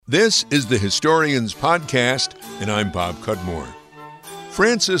This is the Historians Podcast, and I'm Bob Cudmore.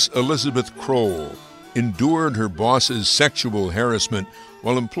 Frances Elizabeth Kroll endured her boss's sexual harassment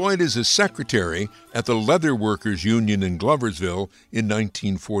while employed as a secretary at the Leather Workers Union in Gloversville in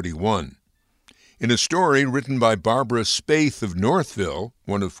 1941. In a story written by Barbara Spaeth of Northville,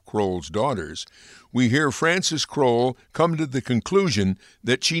 one of Kroll's daughters, we hear Frances Kroll come to the conclusion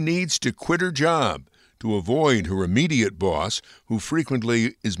that she needs to quit her job to avoid her immediate boss, who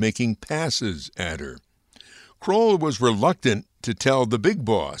frequently is making passes at her. Kroll was reluctant to tell the big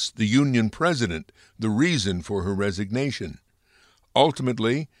boss, the union president, the reason for her resignation.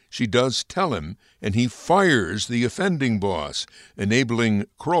 Ultimately, she does tell him, and he fires the offending boss, enabling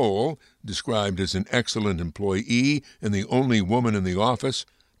Kroll, described as an excellent employee and the only woman in the office,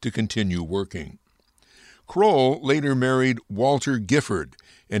 to continue working. Kroll later married Walter Gifford,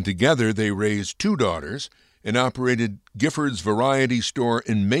 and together they raised two daughters and operated Gifford's Variety Store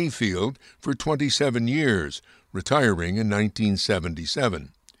in Mayfield for 27 years, retiring in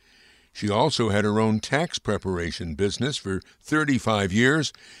 1977. She also had her own tax preparation business for 35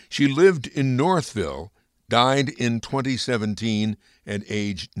 years. She lived in Northville, died in 2017 at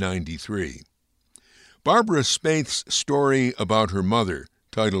age 93. Barbara Spaeth's story about her mother,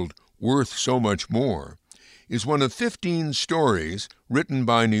 titled Worth So Much More, is one of 15 stories written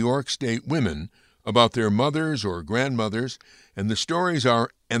by New York State women about their mothers or grandmothers, and the stories are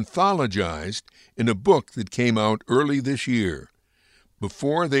anthologized in a book that came out early this year,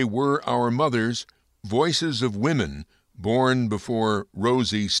 Before They Were Our Mothers, Voices of Women Born Before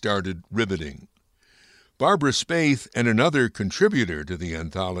Rosie Started Riveting. Barbara Spaeth and another contributor to the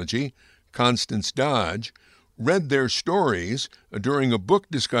anthology, Constance Dodge, read their stories during a book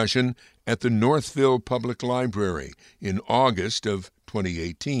discussion at the Northville Public Library in August of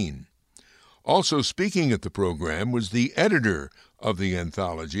 2018. Also speaking at the program was the editor of the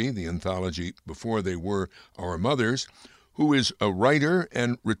anthology Before They Were Our Mothers, who is a writer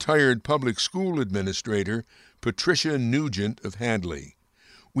and retired public school administrator, Patricia Nugent of Hadley.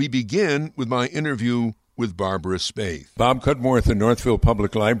 We begin with my interview with Barbara Spaeth. Bob Cudmore at the Northville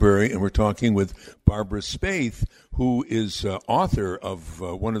Public Library, and we're talking with Barbara Spaeth, who is author of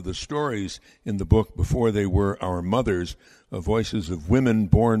one of the stories in the book Before They Were Our Mothers, Voices of Women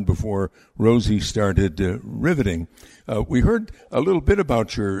Born Before Rosie Started Riveting. We heard a little bit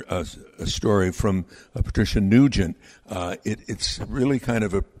about your story from Patricia Nugent. It's really kind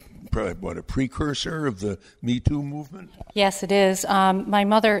of a precursor of the Me Too movement? Yes, it is. My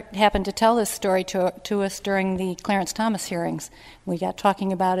mother happened to tell this story to us during the Clarence Thomas hearings. We got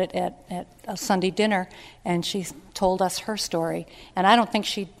talking about it at a Sunday dinner, and she told us her story. And I don't think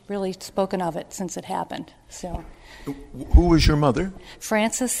she'd really spoken of it since it happened. So, who was your mother?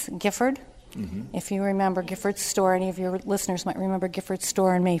 Frances Gifford. Mm-hmm. If you remember Gifford's store, any of your listeners might remember Gifford's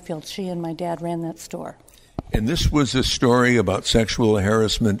store in Mayfield. She and my dad ran that store. And this was a story about sexual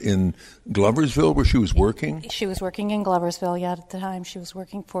harassment in Gloversville, where she was working? She was working in Gloversville, yeah, at the time. She was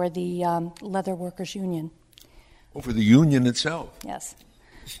working for the Leather Workers Union. Oh, for the union itself? Yes.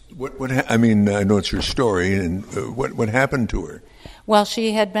 I mean, I know it's your story, and what happened to her? Well,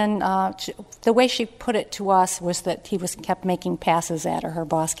 she had been, the way she put it to us was that he kept making passes at her. Her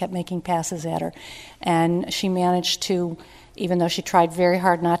boss kept making passes at her. And she managed to, even though she tried very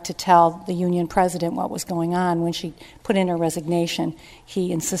hard not to tell the union president what was going on, when she put in her resignation,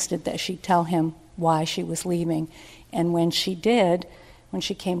 he insisted that she tell him why she was leaving. And when she did, when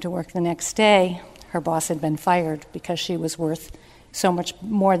she came to work the next day, her boss had been fired because she was worth so much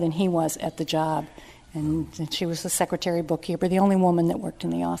more than he was at the job. And she was the secretary bookkeeper, the only woman that worked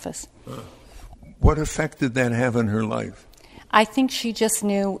in the office. What effect did that have on her life? I think she just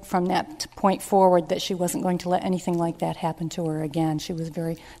knew from that point forward that she wasn't going to let anything like that happen to her again. She was a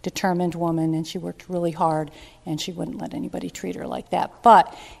very determined woman, and she worked really hard, and she wouldn't let anybody treat her like that.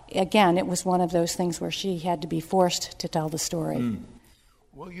 But, again, it was one of those things where she had to be forced to tell the story. Mm.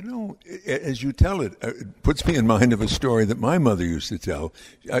 Well, you know, as you tell it, it puts me in mind of a story that my mother used to tell.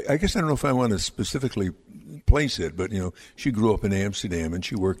 I guess I don't know if I want to specifically place it, but, you know, she grew up in Amsterdam and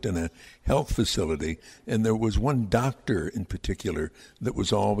she worked in a health facility, and there was one doctor in particular that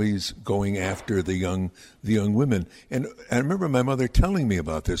was always going after the young women. And I remember my mother telling me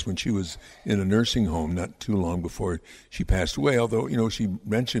about this when she was in a nursing home not too long before she passed away, although, you know, she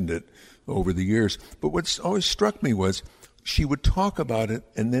mentioned it over the years. But what's always struck me was she would talk about it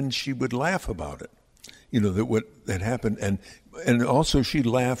and then she would laugh about it, you know, that happened. And also she'd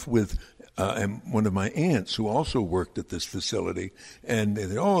laugh with one of my aunts who also worked at this facility, and they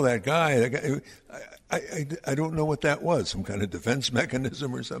said, "Oh, that guy." I don't know what that was, some kind of defense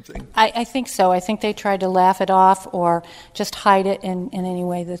mechanism or something? I think so. I think they tried to laugh it off or just hide it in any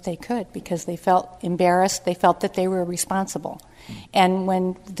way that they could because they felt embarrassed. They felt that they were responsible. And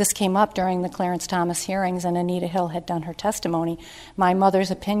when this came up during the Clarence Thomas hearings and Anita Hill had done her testimony, my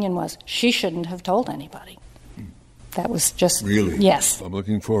mother's opinion was she shouldn't have told anybody. That was just... Really? Yes. I'm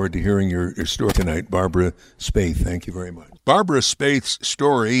looking forward to hearing your story tonight. Barbara Spaeth, thank you very much. Barbara Spaeth's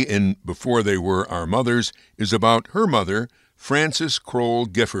story in Before They Were Our Mothers is about her mother, Frances Crowell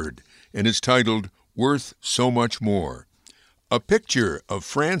Gifford, and is titled Worth So Much More. A picture of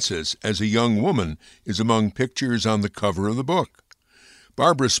Frances as a young woman is among pictures on the cover of the book.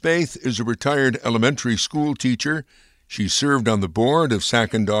 Barbara Spaeth is a retired elementary school teacher. She served on the board of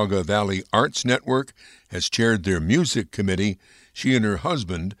Sacandaga Valley Arts Network, has chaired their music committee. She and her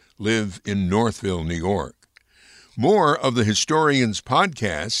husband live in Northville, New York. More of the Historians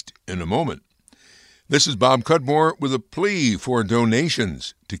podcast in a moment. This is Bob Cudmore with a plea for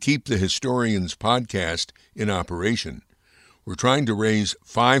donations to keep the Historians podcast in operation. We're trying to raise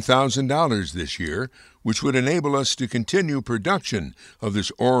 $5,000 this year, which would enable us to continue production of this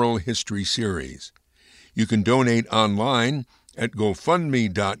oral history series. You can donate online at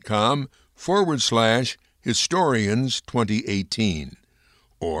GoFundMe.com/Historians2018,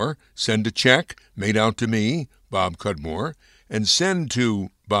 or send a check made out to me, Bob Cudmore, and send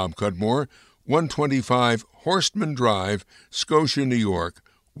to Bob Cudmore, 125 Horstman Drive, Scotia, New York,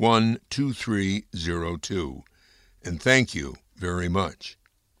 12302. And thank you very much.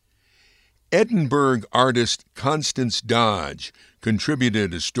 Edinburgh artist Constance Dodge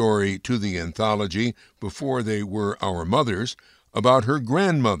contributed a story to the anthology Before They Were Our Mothers about her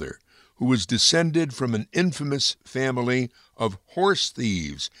grandmother, who was descended from an infamous family of horse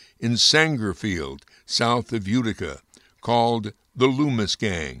thieves in Sangerfield, south of Utica, called the Loomis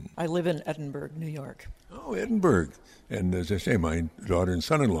Gang. I live in Edinburgh, New York. Oh, Edinburgh. And as I say, my daughter and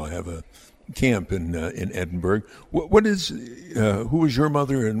son-in-law have a camp in Edinburgh. What is who is your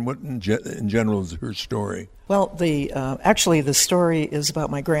mother, and what in general is her story? Well, actually the story is about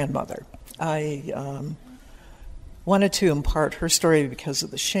my grandmother. I wanted to impart her story because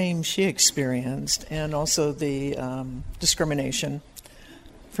of the shame she experienced and also the discrimination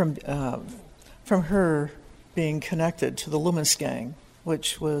from her being connected to the Loomis Gang,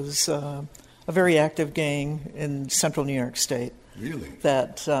 which was a very active gang in central New York State. Really?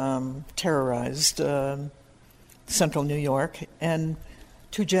 That terrorized central New York. And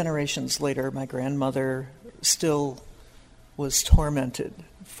 2 generations later, my grandmother still was tormented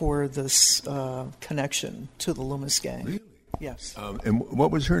for this connection to the Loomis Gang. Really? Yes. And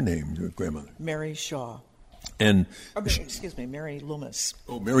what was her name, your grandmother? Mary Shaw. And Mary Loomis.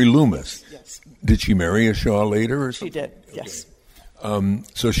 Oh, Mary Loomis. Yes. Did she marry a Shaw later or something? She did, yes.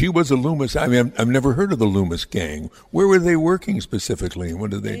 So she was a Loomis. I mean, I've never heard of the Loomis Gang. Where were they working specifically, and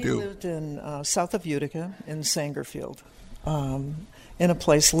what did they do? They lived in south of Utica in Sangerfield, in a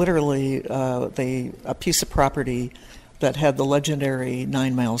place literally a piece of property that had the legendary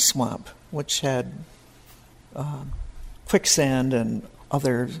 9 Mile Swamp, which had quicksand and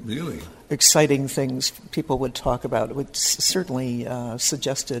other really exciting things people would talk about, which certainly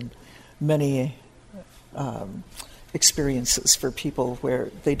suggested many experiences for people where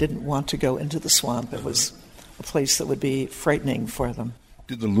they didn't want to go into the swamp. It was a place that would be frightening for them.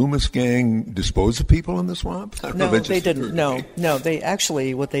 Did the Loomis Gang dispose of people in the swamp? No, they didn't. No. They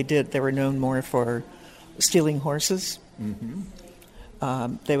actually, what they did, they were known more for stealing horses. Mm-hmm.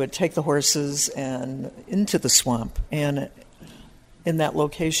 They would take the horses and into the swamp, and in that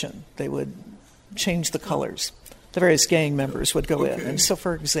location, they would change the colors. The various gang members would go in. And so,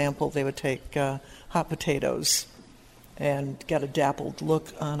 for example, they would take hot potatoes and get a dappled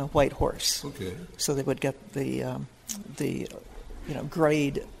look on a white horse. Okay. So they would get the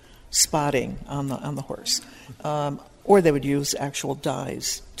grade spotting on the horse, or they would use actual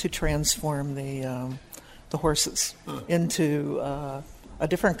dyes to transform the horses into a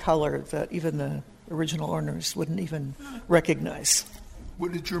different color that even the original owners wouldn't even recognize.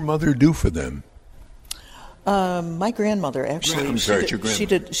 What did your mother do for them? My grandmother actually. I'm sorry, your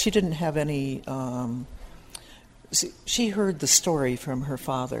grandmother. She didn't have any. She heard the story from her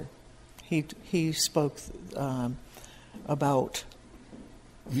father. He spoke about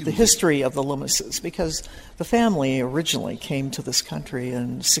the history of the Loomises, because the family originally came to this country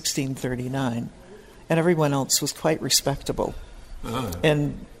in 1639, and everyone else was quite respectable,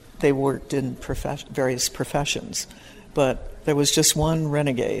 and they worked in various professions, but there was just one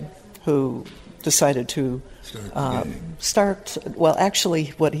renegade who decided to start. Well,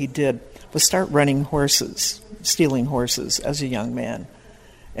 actually, what he did was start running horses, stealing horses as a young man,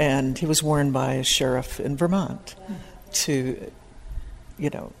 And he was warned by a sheriff in Vermont to,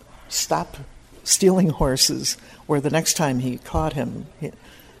 stop stealing horses, or the next time he caught him,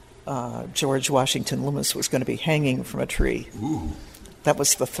 George Washington Loomis was going to be hanging from a tree. Ooh. That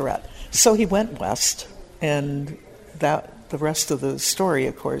was the threat. So he went west, and the rest of the story,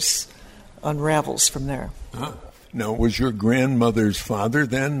 of course, unravels from there. Huh. Now, was your grandmother's father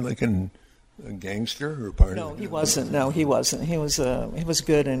then like a gangster or part No, of he wasn't. No, he wasn't. He was a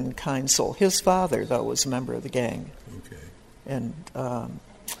good and kind soul. His father, though, was a member of the gang. Okay. And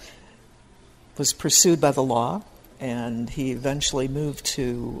was pursued by the law, and he eventually moved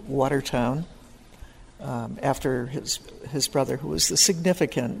to Watertown after his brother, who was the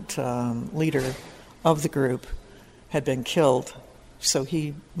significant leader of the group, had been killed. So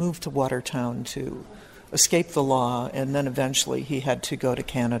he moved to Watertown to escape the law, and then eventually he had to go to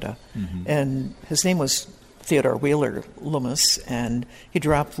Canada. Mm-hmm. And his name was Theodore Wheeler Loomis, and he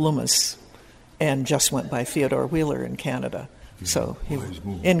dropped Loomis and just went by Theodore Wheeler in Canada. Yeah, so he was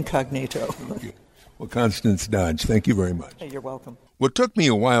incognito. Well, Constance Dodge, thank you very much. Hey, you're welcome. What took me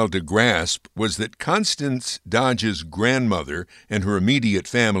a while to grasp was that Constance Dodge's grandmother and her immediate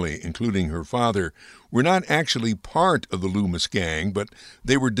family, including her father, were not actually part of the Loomis gang, but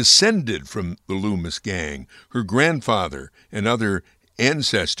they were descended from the Loomis gang. Her grandfather and other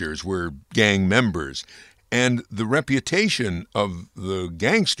ancestors were gang members, and the reputation of the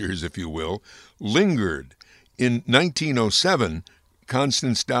gangsters, if you will, lingered. In 1907,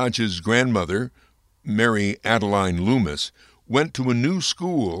 Constance Dodge's grandmother, Mary Adeline Loomis, went to a new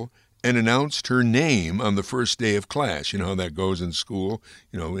school and announced her name on the first day of class. You know how that goes in school?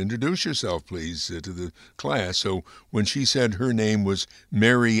 Introduce yourself, please, to the class. So when she said her name was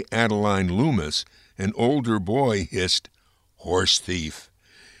Mary Adeline Loomis, an older boy hissed, "Horse thief."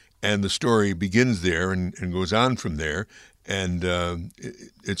 And the story begins there and goes on from there, and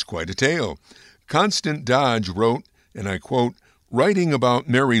it's quite a tale. Constance Dodge wrote, and I quote, "Writing about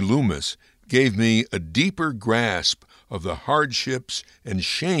Mary Loomis gave me a deeper grasp of the hardships and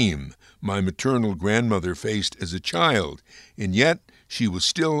shame my maternal grandmother faced as a child, and yet she was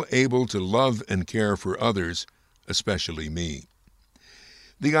still able to love and care for others, especially me."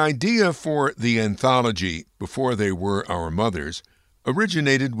 The idea for the anthology, Before They Were Our Mothers,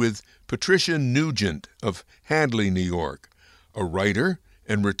 originated with Patricia Nugent of Hadley, New York, a writer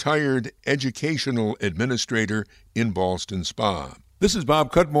and retired educational administrator in Ballston Spa. This is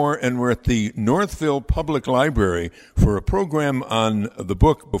Bob Cudmore, and we're at the Northville Public Library for a program on the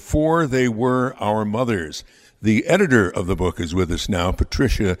book Before They Were Our Mothers. The editor of the book is with us now,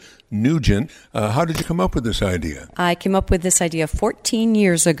 Patricia Nugent. How did you come up with this idea? I came up with this idea 14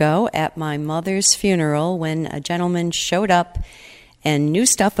 years ago at my mother's funeral when a gentleman showed up and knew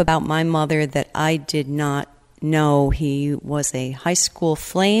stuff about my mother that I did not know. He was a high school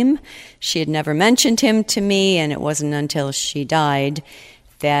flame. She had never mentioned him to me, and it wasn't until she died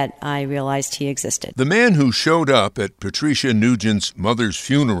that I realized he existed. The man who showed up at Patricia Nugent's mother's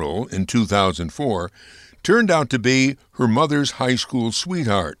funeral in 2004 turned out to be her mother's high school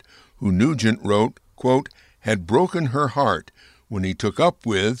sweetheart, who Nugent wrote, quote, had broken her heart when he took up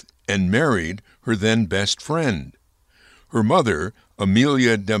with and married her then best friend. Her mother,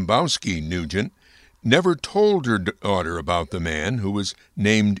 Amelia Dembowski Nugent, never told her daughter about the man, who was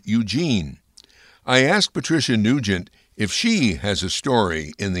named Eugene. I asked Patricia Nugent if she has a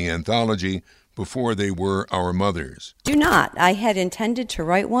story in the anthology Before They Were Our Mothers. Do not. I had intended to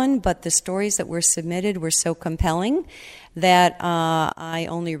write one, but the stories that were submitted were so compelling that I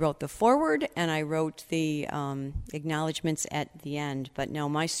only wrote the foreword and I wrote the acknowledgments at the end. But no,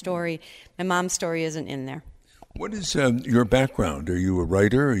 my mom's story isn't in there. What is your background? Are you a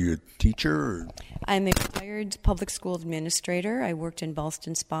writer? Are you a teacher? Or? I'm a retired public school administrator. I worked in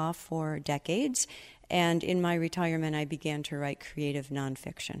Ballston Spa for decades, and in my retirement I began to write creative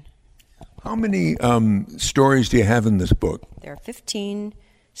nonfiction. How many stories do you have in this book? There are 15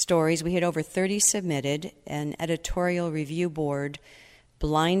 stories. We had over 30 submitted. An editorial review board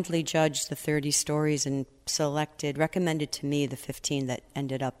blindly judged the 30 stories and recommended to me the 15 that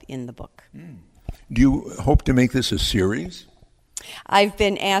ended up in the book. Do you hope to make this a series? I've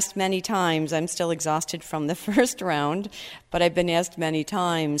been asked many times, I'm still exhausted from the first round, but I've been asked many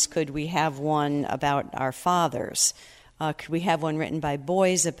times, could we have one about our fathers? Could we have one written by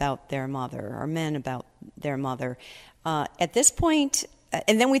boys about their mother or men about their mother? At this point,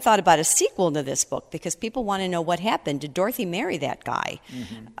 and then we thought about a sequel to this book because people want to know what happened. Did Dorothy marry that guy?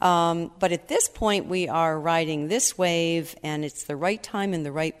 Mm-hmm. But at this point, we are riding this wave, and it's the right time and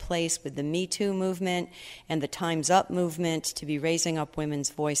the right place with the Me Too movement and the Time's Up movement to be raising up women's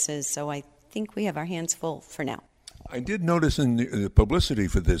voices. So I think we have our hands full for now. I did notice in the publicity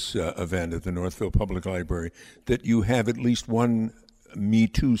for this event at the Northville Public Library that you have at least one Me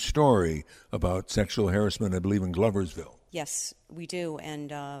Too story about sexual harassment, I believe, in Gloversville. Yes, we do,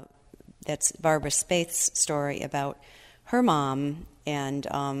 and that's Barbara Spaeth's story about her mom. And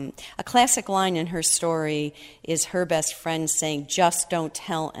a classic line in her story is her best friend saying, "Just don't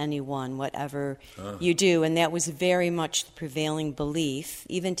tell anyone whatever you do." And that was very much the prevailing belief,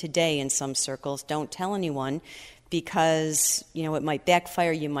 even today in some circles. Don't tell anyone because, it might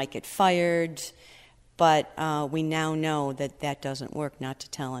backfire, you might get fired. But we now know that doesn't work, not to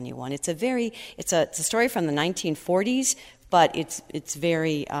tell anyone. It's a story from the 1940s, but it's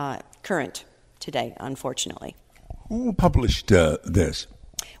very current today, unfortunately. Who published this?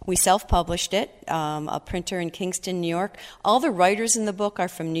 We self-published it, a printer in Kingston, New York. All the writers in the book are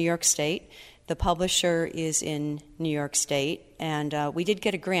from New York State. The publisher is in New York State. And we did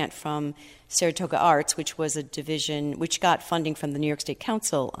get a grant from Saratoga Arts, which was a division, which got funding from the New York State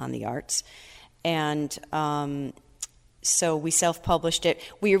Council on the Arts. And so we self-published it.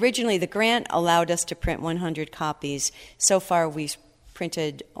 The grant allowed us to print 100 copies. So far, we've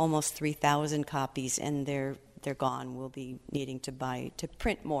printed almost 3,000 copies, and they're gone. We'll be needing to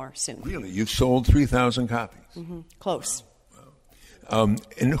print more soon. Really? You've sold 3,000 copies? Mm-hmm. Close. Wow.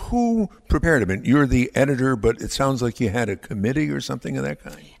 And who prepared them? You're the editor, but it sounds like you had a committee or something of that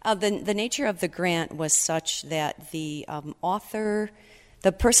kind? The nature of the grant was such that the author,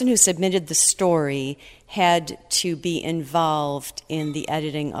 the person who submitted the story, had to be involved in the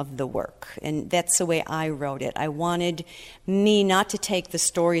editing of the work. And that's the way I wrote it. I wanted me not to take the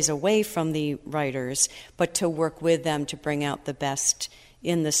stories away from the writers, but to work with them to bring out the best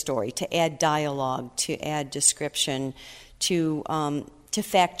in the story, to add dialogue, to add description, to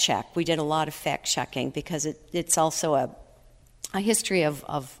fact check. We did a lot of fact checking because it's also a history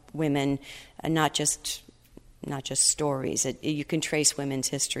of women, and not just stories. You can trace women's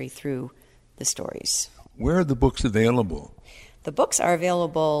history through the stories. Where are the books available? The books are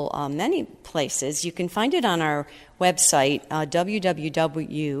available many places. You can find it on our website,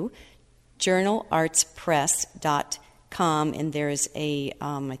 www.journalartspress.com, and there's I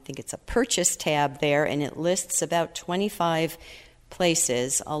think it's a purchase tab there, and it lists about 25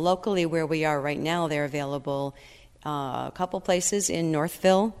 places. Locally, where we are right now, they're available a couple places in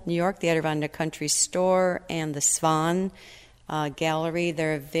Northville, New York, the Adirondack Country Store and the Swan Gallery.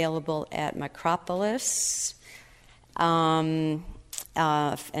 They're available at Macropolis and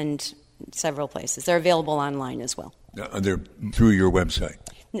several places.Ey're available online as well. They're through your website?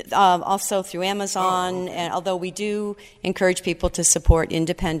 Also through Amazon, and although we do encourage people to support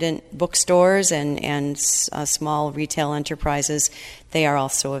independent bookstores and small retail enterprises, they are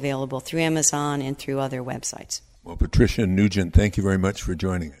also available through Amazon and through other websites. Well, Patricia Nugent, thank you very much for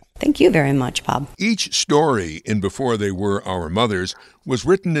joining us. Thank you very much, Bob. Each story in Before They Were Our Mothers was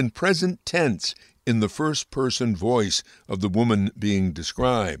written in present tense in the first-person voice of the woman being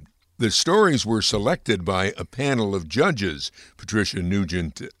described. The stories were selected by a panel of judges Patricia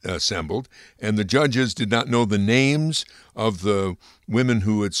Nugent assembled, and the judges did not know the names of the women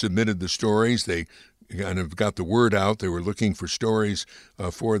who had submitted the stories. They kind of got the word out. They were looking for stories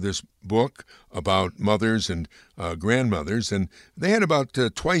for this book about mothers and grandmothers, and they had about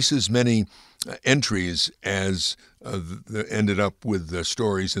twice as many entries as ended up with the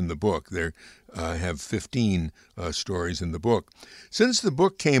stories in the book. They have 15 stories in the book. Since the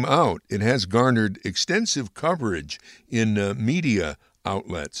book came out, it has garnered extensive coverage in media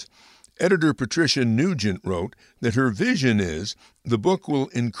outlets. Editor Patricia Nugent wrote that her vision is the book will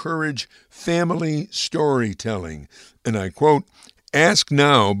encourage family storytelling. And I quote, "Ask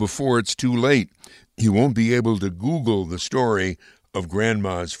now before it's too late. You won't be able to Google the story of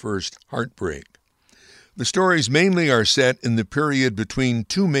Grandma's first heartbreak." The stories mainly are set in the period between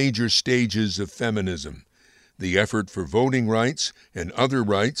two major stages of feminism, the effort for voting rights and other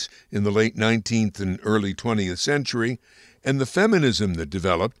rights in the late 19th and early 20th century, and the feminism that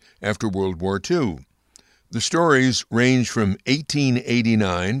developed after World War II. The stories range from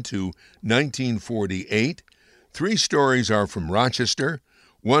 1889 to 1948. 3 stories are from Rochester,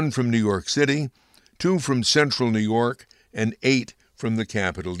 1 from New York City, 2 from Central New York, and 8 from the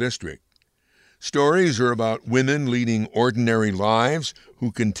Capital District. Stories are about women leading ordinary lives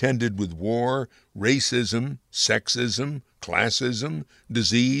who contended with war, racism, sexism, classism,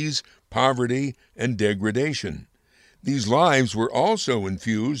 disease, poverty, and degradation. These lives were also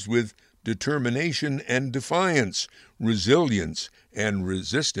infused with determination and defiance, resilience and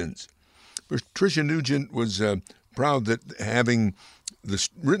resistance. Patricia Nugent was proud that having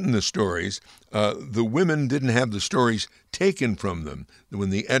written the stories, the women didn't have the stories taken from them. When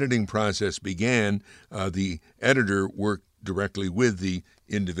the editing process began, the editor worked directly with the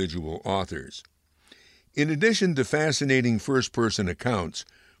individual authors. In addition to fascinating first-person accounts,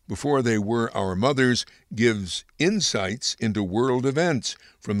 Before They Were Our Mothers gives insights into world events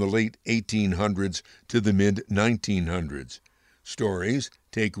from the late 1800s to the mid-1900s. Stories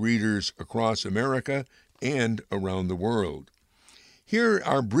take readers across America and around the world. Here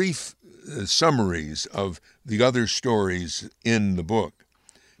are brief summaries of the other stories in the book.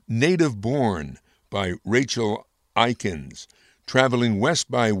 Native Born by Rachel Aikens. Traveling west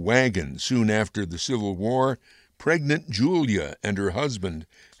by wagon soon after the Civil War, pregnant Julia and her husband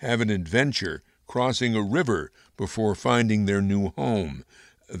have an adventure crossing a river before finding their new home.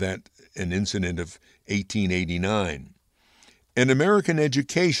 That an incident of 1889. An American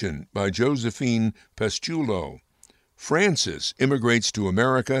Education by Josephine Pesciulo. Frances immigrates to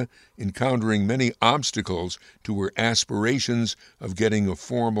America, encountering many obstacles to her aspirations of getting a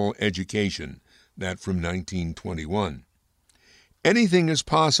formal education. That from 1921. Anything is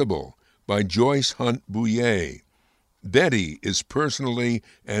Possible by Joyce Hunt Bouyer. Betty is personally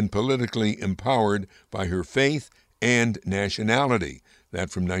and politically empowered by her faith and nationality.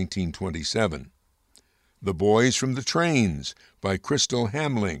 That from 1927. The Boys from the Trains by Crystal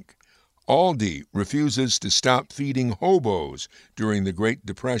Hamlink. Aldi refuses to stop feeding hobos during the Great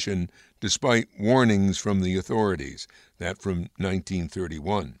Depression despite warnings from the authorities. That from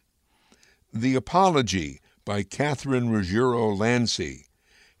 1931. The Apology by Catherine Ruggiero Lancy.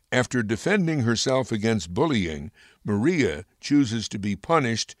 After defending herself against bullying, Maria chooses to be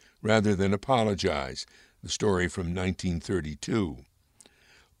punished rather than apologize. The story from 1932.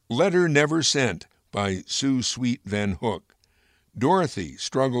 Letter Never Sent by Sue Sweet Van Hook. Dorothy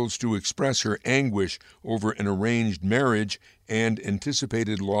struggles to express her anguish over an arranged marriage and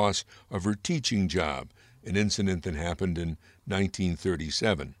anticipated loss of her teaching job, an incident that happened in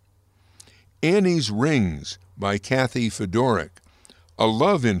 1937. Annie's Rings by Kathy Fedoruk. A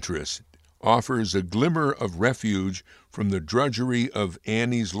love interest offers a glimmer of refuge from the drudgery of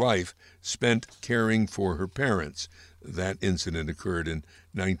Annie's life spent caring for her parents. That incident occurred in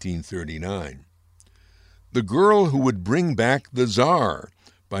 1939. The Girl Who Would Bring Back the Tsar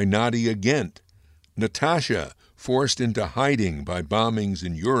by Nadia Gent. Natasha, forced into hiding by bombings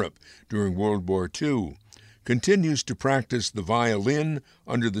in Europe during World War II, continues to practice the violin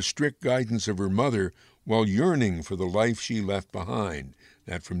under the strict guidance of her mother while yearning for the life she left behind.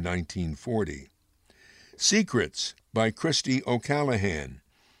 That from 1940. Secrets by Christy O'Callaghan.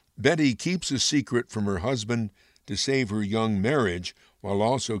 Betty keeps a secret from her husband to save her young marriage while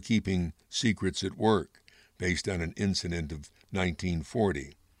also keeping secrets at work, based on an incident of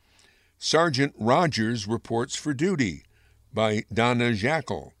 1940. Sergeant Rogers Reports for Duty by Donna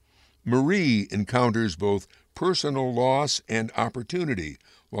Jackal. Marie encounters both personal loss and opportunity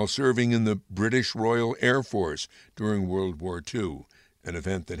while serving in the British Royal Air Force during World War II, an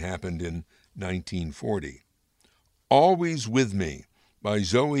event that happened in 1940. Always With Me by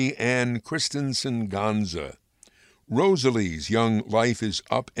Zoe Ann Christensen Gonza. Rosalie's young life is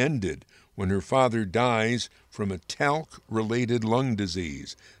upended when her father dies from a talc-related lung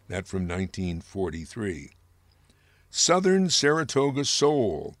disease. That from 1943. Southern Saratoga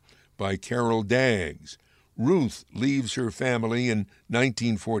Soul by Carol Daggs. Ruth leaves her family in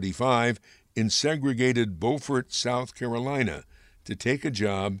 1945 in segregated Beaufort, South Carolina, to take a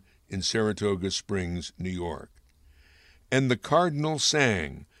job in Saratoga Springs, New York. And The Cardinal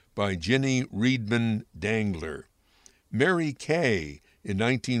Sang by Ginny Reedman Dangler. Mary Kay, in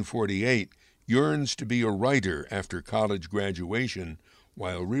 1948, yearns to be a writer after college graduation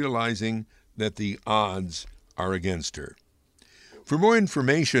while realizing that the odds are against her. For more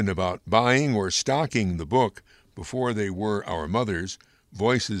information about buying or stocking the book Before They Were Our Mothers,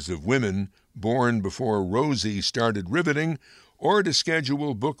 Voices of Women Born Before Rosie Started Riveting, or to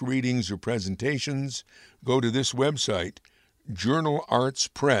schedule book readings or presentations, go to this website,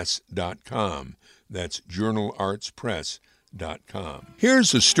 journalartspress.com. That's journalartspress.com.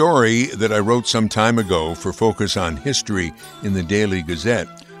 Here's a story that I wrote some time ago for Focus on History in the Daily Gazette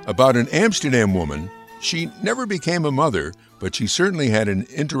about an Amsterdam woman. She never became a mother, but she certainly had an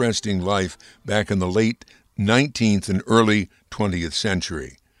interesting life back in the late 19th and early 20th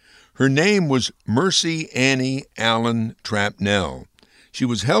century. Her name was Mercy Annie Allen Trapnell. She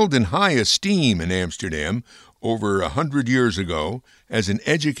was held in high esteem in Amsterdam over 100 years ago as an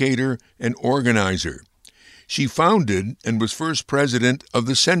educator and organizer. She founded and was first president of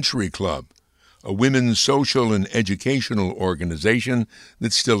the Century Club, a women's social and educational organization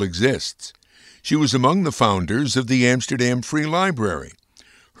that still exists. She was among the founders of the Amsterdam Free Library.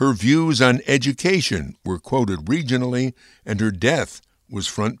 Her views on education were quoted regionally, and her death was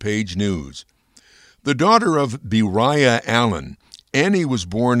front-page news. The daughter of Beriah Allen, Annie was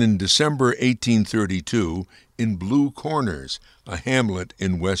born in December 1832 in Blue Corners, a hamlet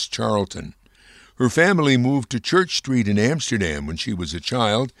in West Charlton. Her family moved to Church Street in Amsterdam when she was a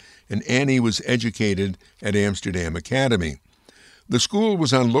child, and Annie was educated at Amsterdam Academy. The school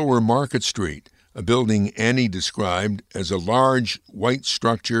was on Lower Market Street, a building Annie described as a large white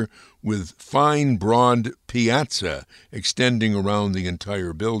structure with fine, broad piazza extending around the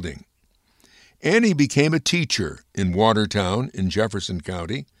entire building. Annie became a teacher in Watertown in Jefferson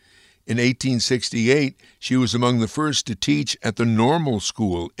County. In 1868, she was among the first to teach at the Normal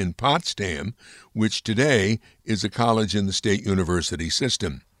School in Potsdam, which today is a college in the State University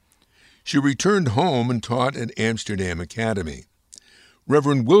system. She returned home and taught at Amsterdam Academy.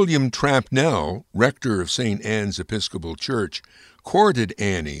 Reverend William Trapnell, rector of St. Anne's Episcopal Church, courted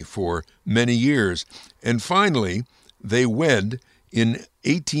Annie for many years, and finally they wed in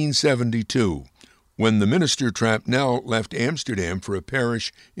 1872. When the minister Trapnell left Amsterdam for a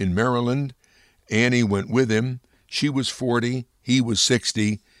parish in Maryland, Annie went with him. She was 40, he was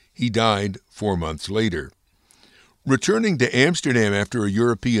 60. He died 4 months later. Returning to Amsterdam after a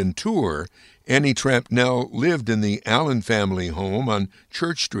European tour, Annie Trapnell lived in the Allen family home on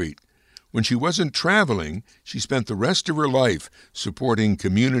Church Street. When she wasn't traveling, she spent the rest of her life supporting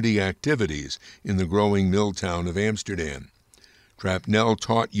community activities in the growing mill town of Amsterdam. Trapnell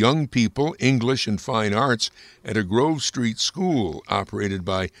taught young people English and fine arts at a Grove Street school operated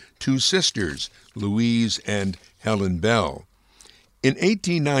by two sisters, Louise and Helen Bell. In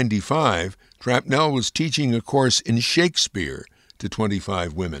 1895, Trapnell was teaching a course in Shakespeare to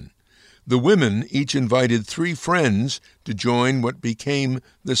 25 women. The women each invited 3 friends to join what became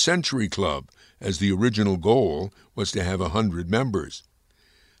the Century Club, as the original goal was to have 100 members.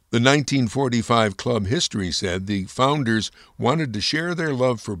 The 1945 club history said the founders wanted to share their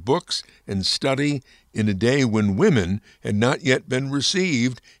love for books and study in a day when women had not yet been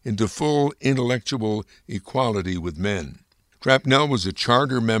received into full intellectual equality with men. Trapnell was a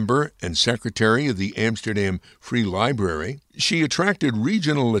charter member and secretary of the Amsterdam Free Library. She attracted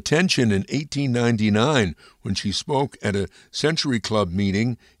regional attention in 1899 when she spoke at a Century Club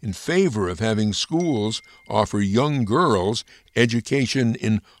meeting in favor of having schools offer young girls education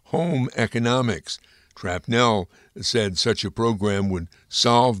in home economics. Trapnell said such a program would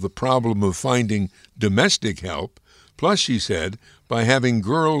solve the problem of finding domestic help. Plus, she said, by having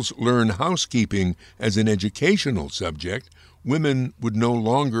girls learn housekeeping as an educational subject, women would no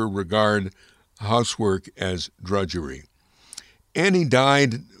longer regard housework as drudgery. Annie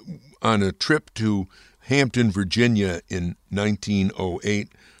died on a trip to Hampton, Virginia in 1908.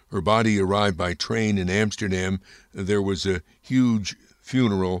 Her body arrived by train in Amsterdam. There was a huge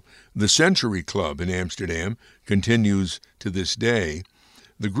funeral. The Century Club in Amsterdam continues to this day.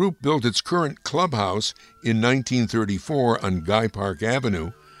 The group built its current clubhouse in 1934 on Guy Park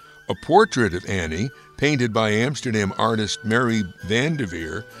Avenue. A portrait of Annie, painted by Amsterdam artist Mary Van de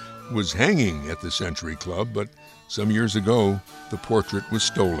Veer, was hanging at the Century Club, but some years ago, the portrait was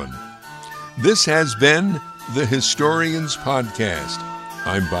stolen. This has been the Historians Podcast.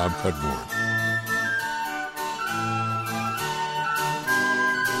 I'm Bob Cudmore.